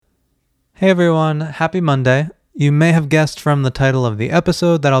Hey everyone, happy Monday. You may have guessed from the title of the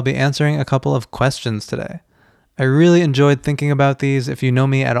episode that I'll be answering a couple of questions today. I really enjoyed thinking about these. If you know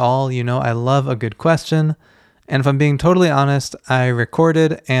me at all, you know I love a good question. And if I'm being totally honest, I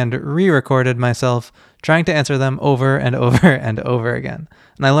recorded and re-recorded myself trying to answer them over and over and over again.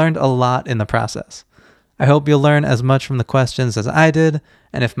 And I learned a lot in the process. I hope you'll learn as much from the questions as I did,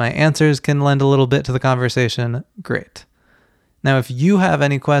 and if my answers can lend a little bit to the conversation, great. Now, if you have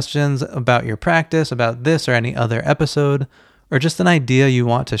any questions about your practice, about this or any other episode, or just an idea you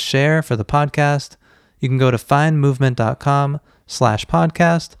want to share for the podcast, you can go to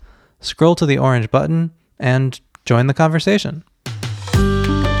findmovement.com/podcast, scroll to the orange button, and join the conversation.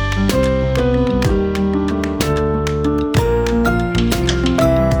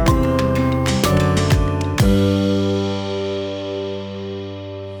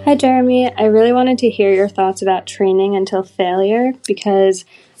 Hi, Jeremy. I really wanted to hear your thoughts about training until failure because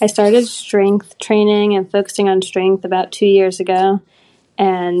I started strength training and focusing on strength about 2 years ago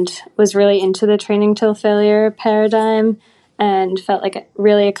and was really into the training till failure paradigm and felt like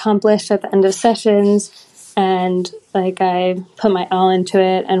really accomplished at the end of sessions and like I put my all into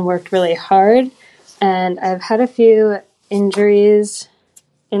it and worked really hard. And I've had a few injuries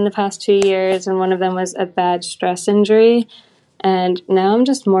in the past 2 years, and one of them was a bad stress injury. And now I'm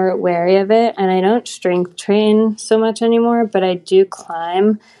just more wary of it, and I don't strength train so much anymore, but I do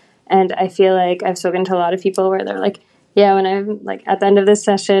climb. And I feel like I've spoken to a lot of people where they're like, yeah, when I'm like at the end of this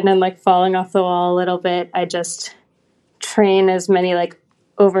session and like falling off the wall a little bit, I just train as many like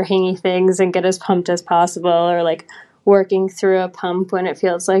overhangy things and get as pumped as possible, or like working through a pump when it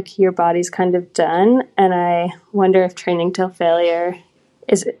feels like your body's kind of done. And I wonder if training till failure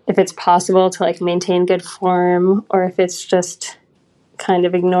is if it's possible to like maintain good form, or if it's just kind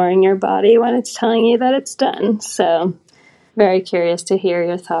of ignoring your body when it's telling you that it's done. So very curious to hear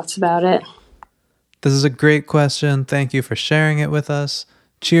your thoughts about it. This is a great question. Thank you for sharing it with us.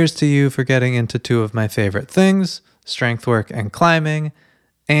 Cheers to you for getting into two of my favorite things, strength work and climbing.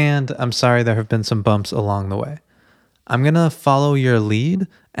 And I'm sorry there have been some bumps along the way. I'm going to follow your lead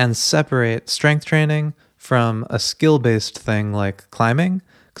and separate strength training from a skill-based thing like climbing,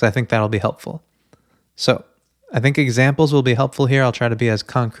 because I think that'll be helpful. So I think examples will be helpful here. I'll try to be as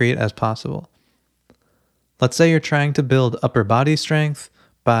concrete as possible. Let's say you're trying to build upper body strength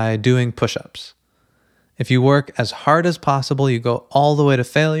by doing push-ups. If you work as hard as possible, you go all the way to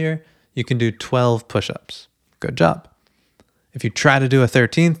failure, you can do 12 push-ups. Good job. If you try to do a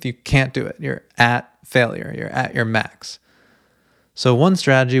 13th, you can't do it. You're at failure. You're at your max. So one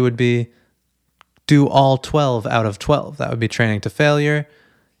strategy would be do all 12 out of 12. That would be training to failure.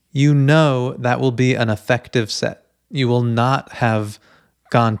 You know that will be an effective set. You will not have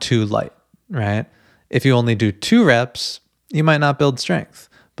gone too light, right? If you only do 2 reps, you might not build strength,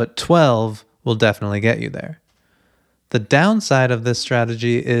 but 12 will definitely get you there. The downside of this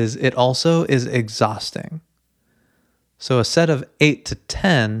strategy is it also is exhausting. So a set of 8 to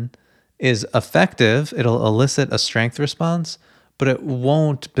 10 is effective. It'll elicit a strength response, but it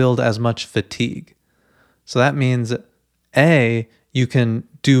won't build as much fatigue. So that means A, you can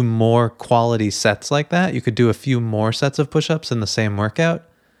do more quality sets like that. You could do a few more sets of push-ups in the same workout.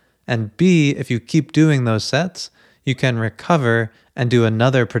 And B, if you keep doing those sets, you can recover and do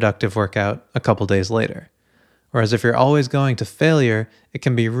another productive workout a couple days later. Whereas if you're always going to failure, it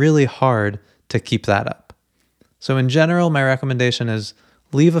can be really hard to keep that up. So in general, my recommendation is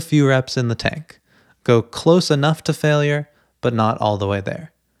leave a few reps in the tank. Go close enough to failure, but not all the way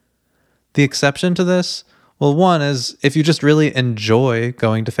there. The exception to this, well, one is if you just really enjoy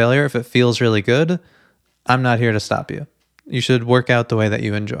going to failure, if it feels really good, I'm not here to stop you. You should work out the way that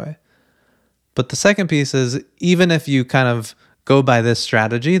you enjoy. But the second piece is even if you kind of go by this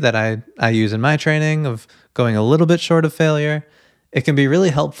strategy that I use in my training of going a little bit short of failure, it can be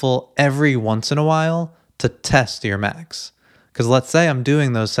really helpful every once in a while to test your max. Because let's say I'm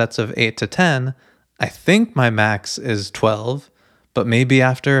doing those sets of 8 to 10, I think my max is 12, but maybe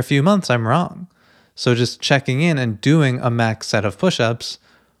after a few months I'm wrong. So just checking in and doing a max set of push-ups,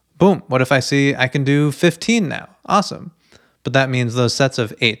 boom, what if I see I can do 15 now? Awesome. But that means those sets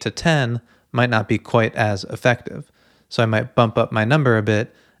of 8 to 10 might not be quite as effective. So I might bump up my number a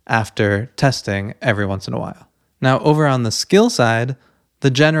bit after testing every once in a while. Now, over on the skill side, the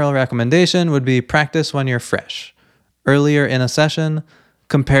general recommendation would be practice when you're fresh. Earlier in a session,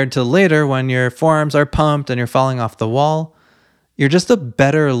 compared to later when your forearms are pumped and you're falling off the wall, you're just a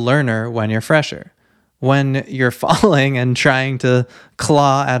better learner when you're fresher. When you're falling and trying to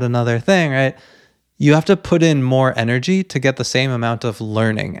claw at another thing, right? You have to put in more energy to get the same amount of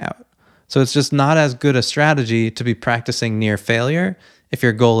learning out. So it's just not as good a strategy to be practicing near failure if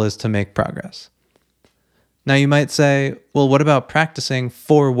your goal is to make progress. Now you might say, well, what about practicing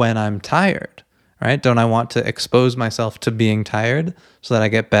for when I'm tired, right? Don't I want to expose myself to being tired so that I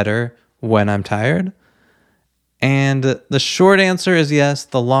get better when I'm tired? And the short answer is yes,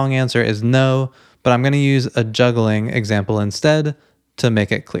 the long answer is no, but I'm going to use a juggling example instead to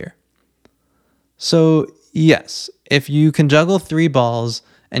make it clear. So yes, if you can juggle 3 balls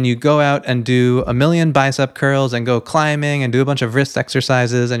and you go out and do a million bicep curls and go climbing and do a bunch of wrist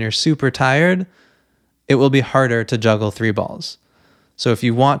exercises and you're super tired, it will be harder to juggle 3 balls. So if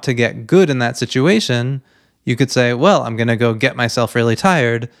you want to get good in that situation, you could say, well, I'm going to go get myself really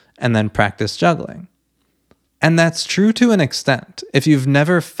tired and then practice juggling. And that's true to an extent. If you've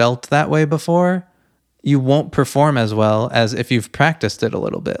never felt that way before, you won't perform as well as if you've practiced it a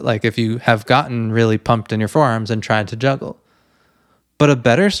little bit, like if you have gotten really pumped in your forearms and tried to juggle. But a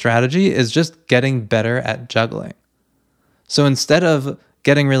better strategy is just getting better at juggling. So instead of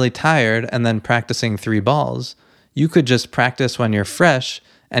getting really tired and then practicing 3 balls, you could just practice when you're fresh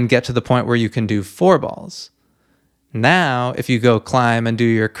and get to the point where you can do 4 balls. Now, if you go climb and do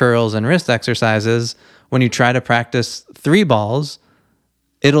your curls and wrist exercises, when you try to practice 3 balls,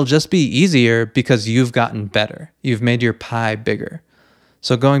 it'll just be easier because you've gotten better. You've made your pie bigger.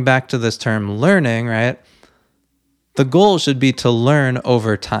 So going back to this term learning, right? The goal should be to learn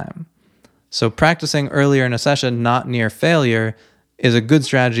over time. So practicing earlier in a session, not near failure, is a good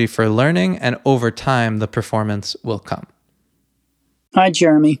strategy for learning, and over time, the performance will come. Hi,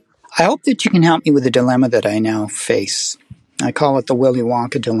 Jeremy. I hope that you can help me with a dilemma that I now face. I call it the Willy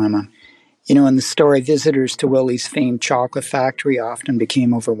Wonka dilemma. You know, in the story, visitors to Willy's famed chocolate factory often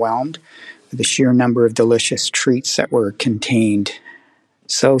became overwhelmed with the sheer number of delicious treats that were contained.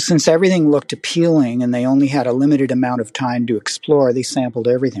 So since everything looked appealing and they only had a limited amount of time to explore, they sampled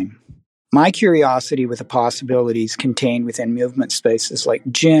everything. My curiosity with the possibilities contained within movement spaces like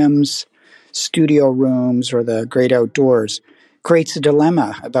gyms, studio rooms, or the great outdoors creates a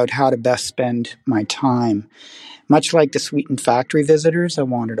dilemma about how to best spend my time. Much like the sweetened factory visitors, I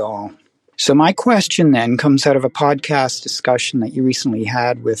want it all. So my question then comes out of a podcast discussion that you recently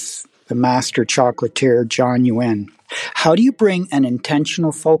had with the master chocolatier, John Yuen. How do you bring an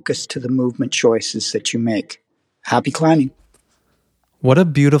intentional focus to the movement choices that you make? Happy climbing. What a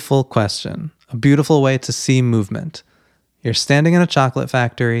beautiful question. A beautiful way to see movement. You're standing in a chocolate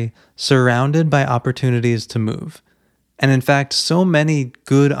factory, surrounded by opportunities to move. And in fact, so many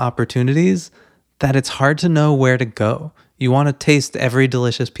good opportunities that it's hard to know where to go. You want to taste every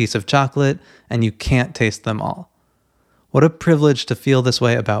delicious piece of chocolate, and you can't taste them all. What a privilege to feel this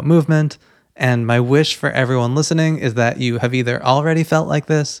way about movement, and my wish for everyone listening is that you have either already felt like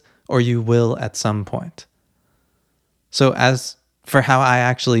this, or you will at some point. So as for how I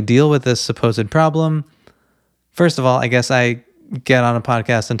actually deal with this supposed problem, first of all, I guess I get on a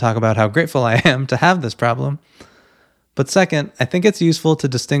podcast and talk about how grateful I am to have this problem. But second, I think it's useful to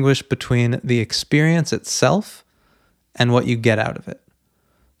distinguish between the experience itself and what you get out of it.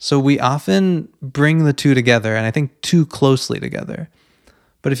 So we often bring the two together, and I think too closely together.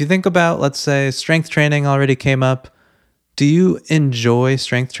 But if you think about, let's say, strength training already came up. Do you enjoy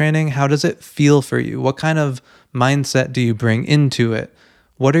strength training? How does it feel for you? What kind of mindset do you bring into it?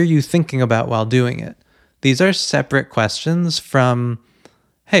 What are you thinking about while doing it? These are separate questions from,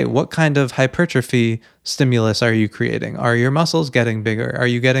 hey, what kind of hypertrophy stimulus are you creating? Are your muscles getting bigger? Are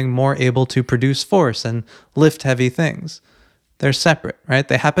you getting more able to produce force and lift heavy things? They're separate, right?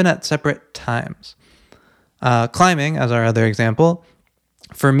 They happen at separate times. Climbing, as our other example,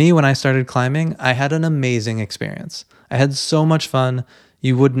 for me, when I started climbing, I had an amazing experience. I had so much fun.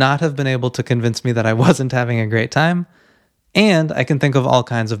 You would not have been able to convince me that I wasn't having a great time. And I can think of all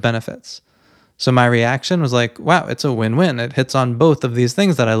kinds of benefits. So my reaction was like, wow, it's a win-win. It hits on both of these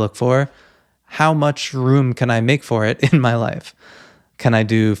things that I look for. How much room can I make for it in my life? Can I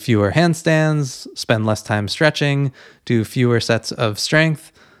do fewer handstands, spend less time stretching, do fewer sets of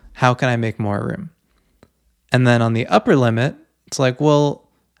strength? How can I make more room? And then on the upper limit, it's like, well,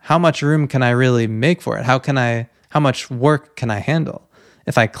 how much room can I really make for it? How much work can I handle?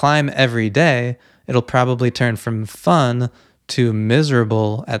 If I climb every day, it'll probably turn from fun to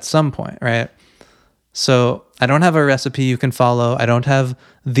miserable at some point, right? So I don't have a recipe you can follow. I don't have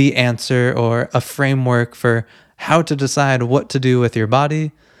the answer or a framework for how to decide what to do with your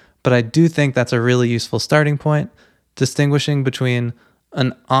body, but I do think that's a really useful starting point, distinguishing between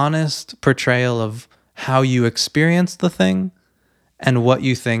an honest portrayal of how you experience the thing and what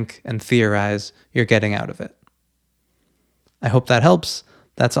you think and theorize you're getting out of it. I hope that helps.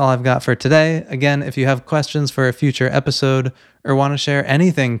 That's all I've got for today. Again, if you have questions for a future episode or want to share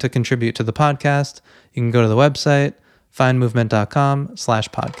anything to contribute to the podcast, you can go to the website,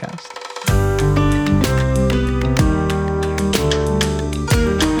 findmovement.com/podcast.